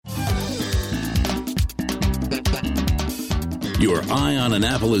Your Eye on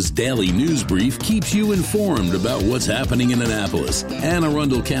Annapolis daily news brief keeps you informed about what's happening in Annapolis, Anne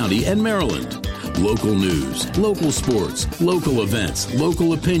Arundel County, and Maryland. Local news, local sports, local events,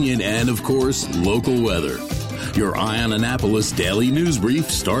 local opinion, and, of course, local weather. Your Eye on Annapolis daily news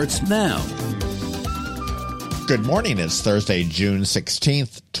brief starts now. Good morning. It's Thursday, June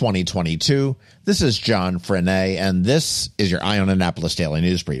 16th, 2022. This is John Frenaye, and this is your Eye on Annapolis daily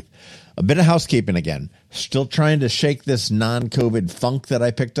news brief. A bit of housekeeping again. Still trying to shake this non-COVID funk that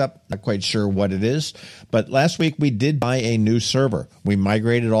I picked up. Not quite sure what it is. But last week we did buy a new server. We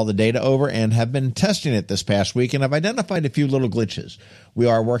migrated all the data over and have been testing it this past week, and I've identified a few little glitches. We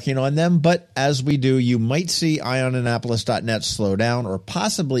are working on them, but as we do, you might see eyeonannapolis.net slow down or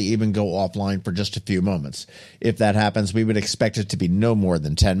possibly even go offline for just a few moments. If that happens, we would expect it to be no more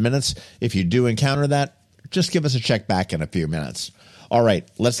than 10 minutes. If you do encounter that, just give us a check back in a few minutes. All right,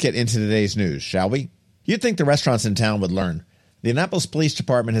 let's get into today's news, shall we? You'd think the restaurants in town would learn. The Annapolis Police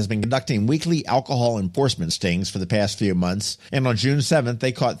Department has been conducting weekly alcohol enforcement stings for the past few months, and on June 7th,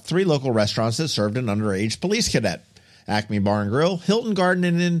 they caught 3 local restaurants that served an underage police cadet. Acme Bar and Grill, Hilton Garden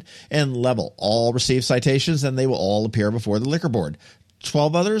Inn, and Level all received citations, and they will all appear before the liquor board.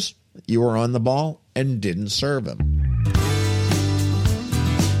 12 others, you were on the ball and didn't serve them.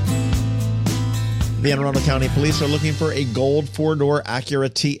 The Anne Arundel County Police are looking for a gold 4-door Acura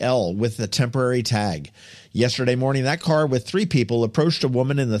TL with a temporary tag. Yesterday morning, that car with 3 people approached a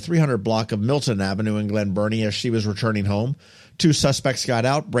woman in the 300 block of Milton Avenue in Glen Burnie as she was returning home. 2 suspects got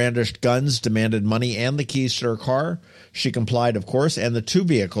out, brandished guns, demanded money and the keys to her car. She complied, of course, and the 2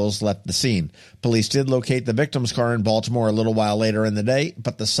 vehicles left the scene. Police did locate the victim's car in Baltimore a little while later in the day,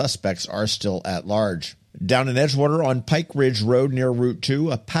 but the suspects are still at large. Down in Edgewater on Pike Ridge Road near Route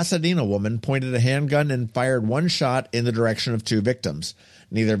 2, a Pasadena woman pointed a handgun and fired 1 shot in the direction of 2 victims.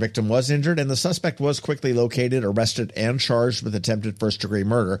 Neither victim was injured, and the suspect was quickly located, arrested, and charged with attempted first-degree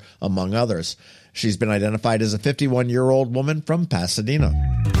murder, among others. She's been identified as a 51-year-old woman from Pasadena.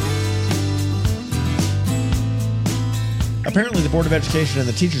 Apparently, the Board of Education and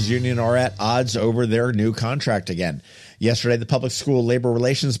the Teachers Union are at odds over their new contract again. Yesterday, the Public School Labor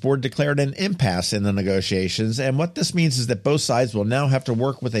Relations Board declared an impasse in the negotiations, and what this means is that both sides will now have to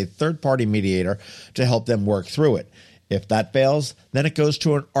work with a third-party mediator to help them work through it. If that fails, then it goes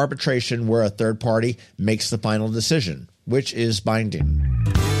to an arbitration where a third party makes the final decision, which is binding.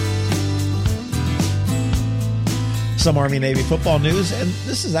 Some Army-Navy football news, and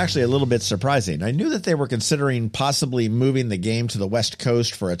this is actually a little bit surprising. I knew that they were considering possibly moving the game to the West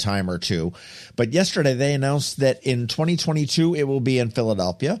Coast for a time or two, but yesterday they announced that in 2022 it will be in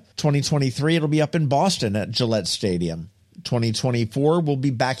Philadelphia. 2023 it'll be up in Boston at Gillette Stadium. 2024 will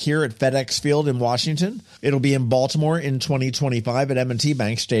be back here at FedEx Field in Washington. It'll be in Baltimore in 2025 at M&T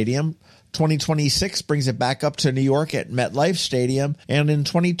Bank Stadium. 2026 brings it back up to New York at MetLife Stadium, and in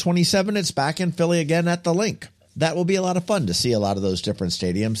 2027 it's back in Philly again at the Link. That will be a lot of fun to see a lot of those different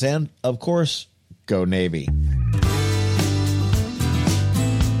stadiums. And, of course, go Navy.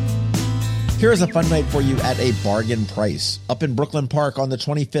 Here is a fun night for you at a bargain price. Up in Brooklyn Park on the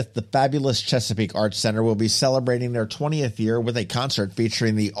 25th, the fabulous Chesapeake Arts Center will be celebrating their 20th year with a concert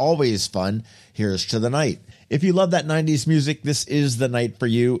featuring the always fun Here's to the Night. If you love that 90s music, this is the night for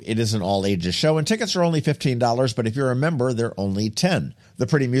you. It is an all-ages show, and tickets are only $15, but if you're a member, they're only $10. The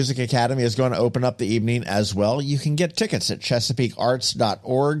Pretty Music Academy is going to open up the evening as well. You can get tickets at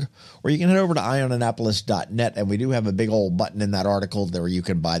ChesapeakeArts.org, or you can head over to eyeonannapolis.net, and we do have a big old button in that article where you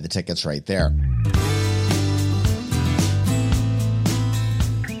can buy the tickets right there.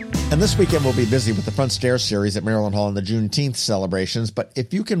 And this weekend we'll be busy with the Front Stairs series at Maryland Hall and the Juneteenth celebrations, but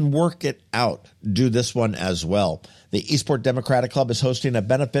if you can work it out, do this one as well. The Eastport Democratic Club is hosting a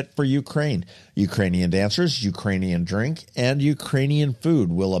benefit for Ukraine. Ukrainian dancers, Ukrainian drink, and Ukrainian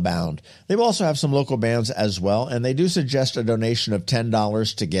food will abound. They will also have some local bands as well, and they do suggest a donation of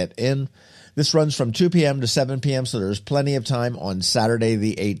 $10 to get in. This runs from 2 p.m. to 7 p.m., so there's plenty of time on Saturday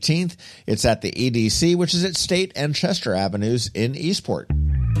the 18th. It's at the EDC, which is at State and Chester Avenues in Eastport.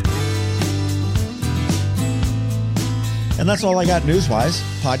 And that's all I got news-wise.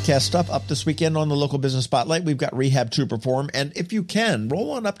 Podcast stuff up this weekend on the Local Business Spotlight. We've got Rehab to Perform. And if you can,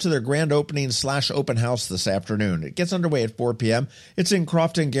 roll on up to their grand opening / open house this afternoon. It gets underway at 4 p.m. It's in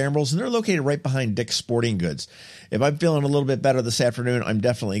Crofton Gambrels, and they're located right behind Dick's Sporting Goods. If I'm feeling a little bit better this afternoon, I'm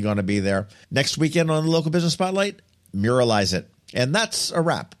definitely going to be there. Next weekend on the Local Business Spotlight, muralize it. And that's a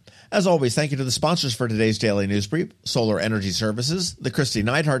wrap. As always, thank you to the sponsors for today's Daily News Brief, Solar Energy Services, the Christy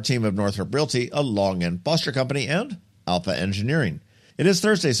Neidhart team of Northrop Realty, a Long and Foster Company, and Alpha Engineering. It is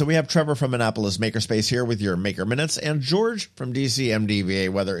Thursday, so we have Trevor from Annapolis Makerspace here with your Maker Minutes, and George from DC MDVA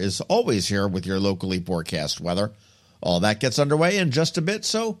Weather is always here with your locally forecast weather. All that gets underway in just a bit,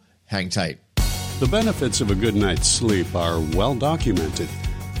 so hang tight. The benefits of a good night's sleep are well documented.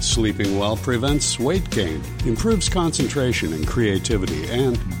 Sleeping well prevents weight gain, improves concentration and creativity,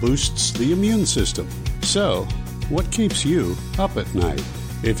 and boosts the immune system. So, what keeps you up at night?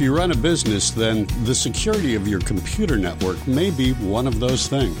 If you run a business, then the security of your computer network may be one of those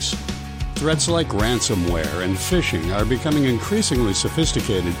things. Threats like ransomware and phishing are becoming increasingly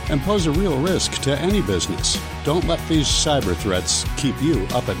sophisticated and pose a real risk to any business. Don't let these cyber threats keep you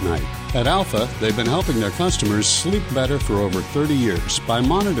up at night. At Alpha, they've been helping their customers sleep better for over 30 years by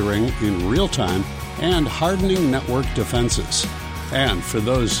monitoring in real time and hardening network defenses. And for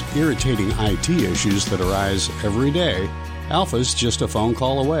those irritating IT issues that arise every day, Alpha's just a phone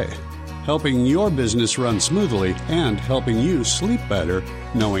call away, helping your business run smoothly and helping you sleep better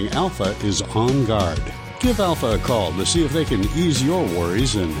knowing Alpha is on guard. Give Alpha a call to see if they can ease your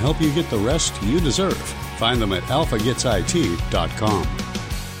worries and help you get the rest you deserve. Find them at alphagetsit.com.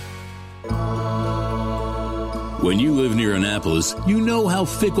 When you live near Annapolis, you know how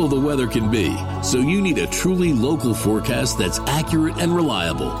fickle the weather can be. So you need a truly local forecast that's accurate and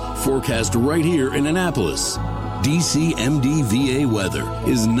reliable. Forecast right here in Annapolis. DCMD VA weather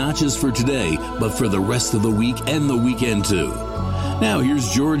is not just for today, but for the rest of the week and the weekend too. Now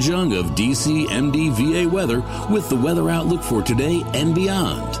here's George Young of DCMD VA weather with the weather outlook for today and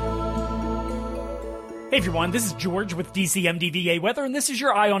beyond. Hey everyone, this is George with DCMD VA weather, and this is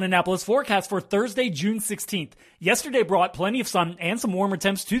your Eye on Annapolis forecast for Thursday, June 16th. Yesterday brought plenty of sun and some warmer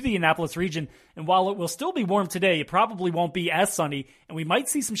temps to the Annapolis region, and while it will still be warm today, it probably won't be as sunny, and we might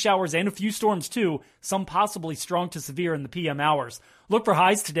see some showers and a few storms too, some possibly strong to severe in the PM hours. Look for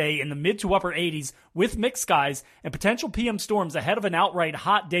highs today in the mid to upper 80s with mixed skies and potential PM storms ahead of an outright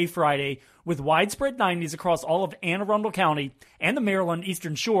hot day Friday with widespread 90s across all of Anne Arundel County and the Maryland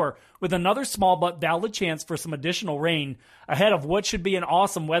Eastern Shore with another small but valid chance for some additional rain ahead of what should be an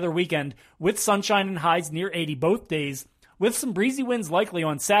awesome weather weekend with sunshine and highs near 80 both days with some breezy winds likely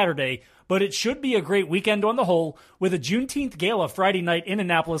on Saturday, but it should be a great weekend on the whole with a Juneteenth gala Friday night in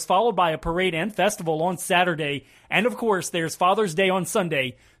Annapolis followed by a parade and festival on Saturday. And of course, there's Father's Day on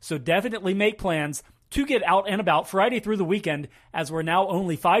Sunday, so definitely make plans to get out and about Friday through the weekend as we're now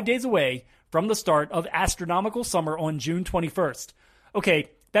only 5 days away from the start of astronomical summer on June 21st. Okay,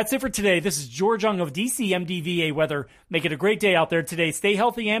 that's it for today. This is George Young of DCMD VA Weather. Make it a great day out there today. Stay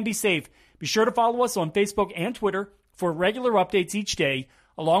healthy and be safe. Be sure to follow us on Facebook and Twitter for regular updates each day,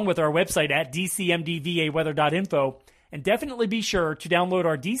 along with our website at dcmdvaweather.info. And definitely be sure to download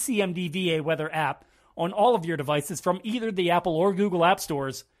our DCMD VA Weather app on all of your devices from either the Apple or Google app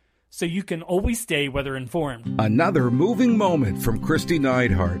stores, so you can always stay weather informed. Another moving moment from Christy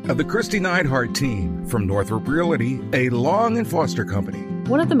Neidhart of the Christy Neidhart team from Northrop Realty, a Long and Foster company.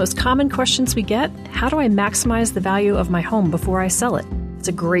 One of the most common questions we get, how do I maximize the value of my home before I sell it? It's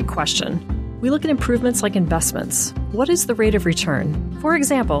a great question. We look at improvements like investments. What is the rate of return? For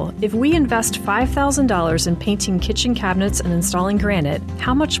example, if we invest $5,000 in painting kitchen cabinets and installing granite,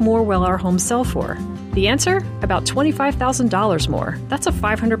 how much more will our home sell for? The answer? About $25,000 more. That's a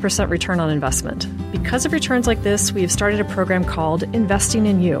 500% return on investment. Because of returns like this, we have started a program called Investing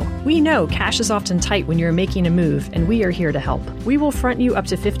in You. We know cash is often tight when you're making a move, and we are here to help. We will front you up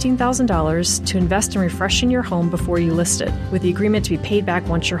to $15,000 to invest in refreshing your home before you list it, with the agreement to be paid back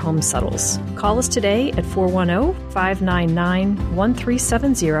once your home settles. Call us today at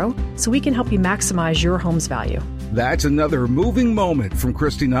 410-599-1370 so we can help you maximize your home's value. That's another moving moment from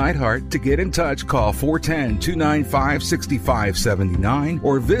Christy Neidhart. To get in touch, call 410-295-6579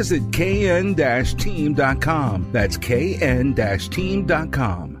 or visit kn-team.com. That's kn-team.com.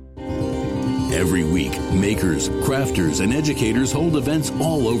 Every week, makers, crafters, and educators hold events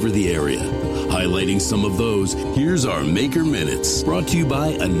all over the area. Highlighting some of those, here's our Maker Minutes, brought to you by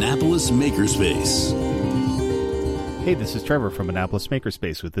Annapolis Makerspace. Hey, this is Trevor from Annapolis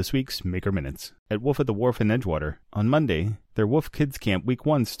Makerspace with this week's Maker Minutes. At Wolf at the Wharf in Edgewater, on Monday, their Wolf Kids Camp Week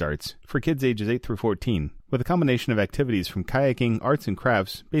 1 starts for kids ages 8 through 14, with a combination of activities from kayaking, arts and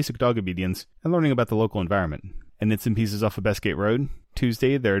crafts, basic dog obedience, and learning about the local environment. And Knits and Pieces off of Bestgate Road.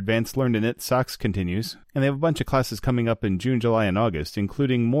 Tuesday, their Advanced Learn to Knit Socks continues, and they have a bunch of classes coming up in June, July, and August,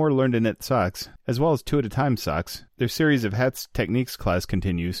 including more Learn to Knit socks, as well as 2 at a time socks. Their series of hats techniques class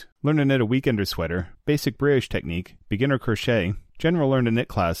continues. Learn to knit a weekender sweater, basic brioche technique, beginner crochet, general Learn to Knit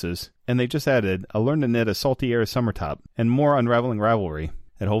classes, and they just added a Learn to Knit a Salty Air summer top, and more Unraveling Ravelry.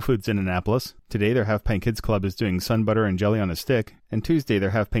 At Whole Foods in Annapolis, today their Half Pint Kids Club is doing sun butter and jelly on a stick, and Tuesday their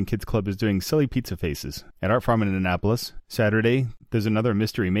Half Pint Kids Club is doing silly pizza faces. At Art Farm in Annapolis, Saturday, there's another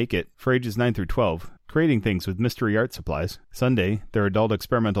Mystery Make It for ages 9 through 12. creating things with mystery art supplies. Sunday, their adult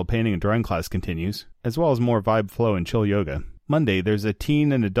experimental painting and drawing class continues, as well as more vibe, flow, and chill yoga. Monday, there's a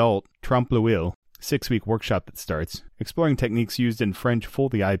teen and adult trompe l'oeil 6-week workshop that starts, exploring techniques used in French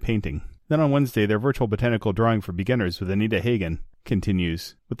fold-the-eye painting. Then on Wednesday, their virtual botanical drawing for beginners with Anita Hagen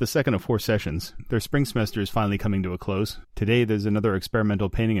continues, with the second of 4 sessions. Their spring semester is finally coming to a close. Today, there's another experimental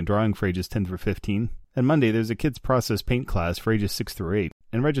painting and drawing for ages 10 through 15. And Monday, there's a kids process paint class for ages 6 through 8.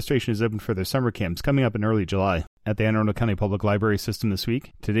 And registration is open for their summer camps coming up in early July. At the Anne Arundel County Public Library system this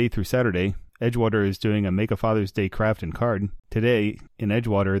week, today through Saturday, Edgewater is doing a Make a Father's Day craft and card. Today, in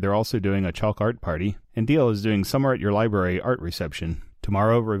Edgewater, they're also doing a chalk art party. And Deal is doing Summer at Your Library art reception.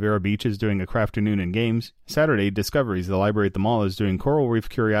 Tomorrow, Rivera Beach is doing a crafternoon and games. Saturday, Discoveries, the library at the mall, is doing Coral Reef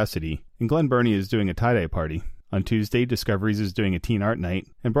Curiosity. And Glen Burnie is doing a tie-dye party. On Tuesday, Discoveries is doing a teen art night.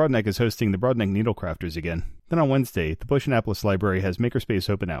 And Broadneck is hosting the Broadneck Needlecrafters again. Then on Wednesday, the Bush Annapolis Library has Makerspace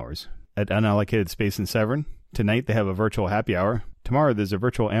open hours. At Unallocated Space in Severn, tonight they have a virtual happy hour. Tomorrow there's a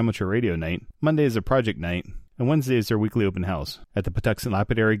virtual amateur radio night. Monday is a project night. And Wednesday is their weekly open house. At the Patuxent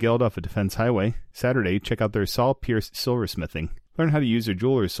Lapidary Guild off of Defense Highway, Saturday, check out their Saw Pierce silversmithing. Learn how to use a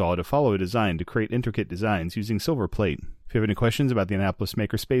jeweler's saw to follow a design to create intricate designs using silver plate. If you have any questions about the Annapolis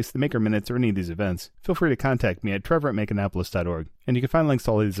Makerspace, the Maker Minutes, or any of these events, feel free to contact me at trevor@makeannapolis.org. And you can find links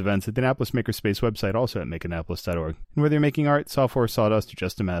to all these events at the Annapolis Makerspace website, also at makeannapolis.org. And whether you're making art, software, sawdust, or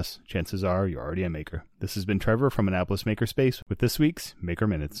just a mess, chances are you're already a maker. This has been Trevor from Annapolis Makerspace with this week's Maker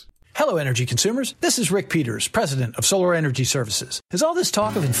Minutes. Hello, energy consumers. This is Rick Peters, president of Solar Energy Services. Is all this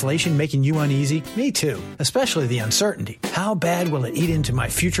talk of inflation making you uneasy? Me too, especially the uncertainty. How bad will it eat into my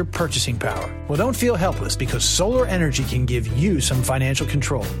future purchasing power? Well, don't feel helpless because solar energy can give you some financial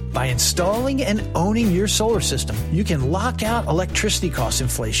control. By installing and owning your solar system, you can lock out electricity cost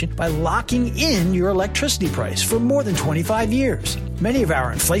inflation by locking in your electricity price for more than 25 years. Many of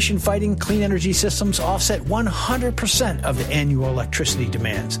our inflation-fighting clean energy systems offset 100% of the annual electricity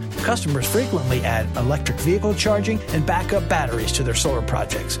demands. Customers frequently add electric vehicle charging and backup batteries to their solar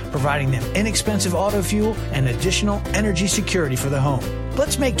projects, providing them inexpensive auto fuel and additional energy security for the home.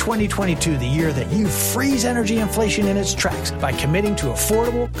 Let's make 2022 the year that you freeze energy inflation in its tracks by committing to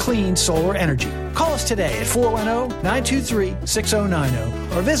affordable, clean solar energy. Call us today at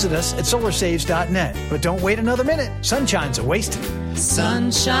 410-923-6090 or visit us at solarsaves.net. But don't wait another minute. Sunshine's a wasted.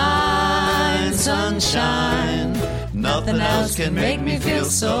 Sunshine, sunshine, nothing else can make me feel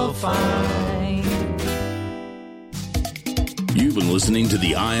so fine. You've been listening to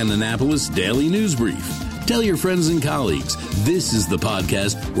the Eye on Annapolis Daily News Brief. Tell your friends and colleagues, this is the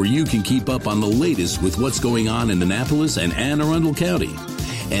podcast where you can keep up on the latest with what's going on in Annapolis and Anne Arundel County.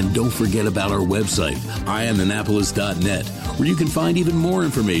 And don't forget about our website, eyeonannapolis.net, where you can find even more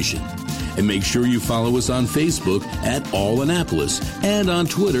information. And make sure you follow us on Facebook at All Annapolis and on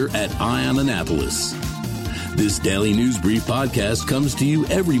Twitter at Eye on Annapolis. This Daily News Brief podcast comes to you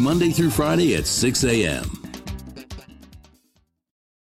every Monday through Friday at 6 a.m.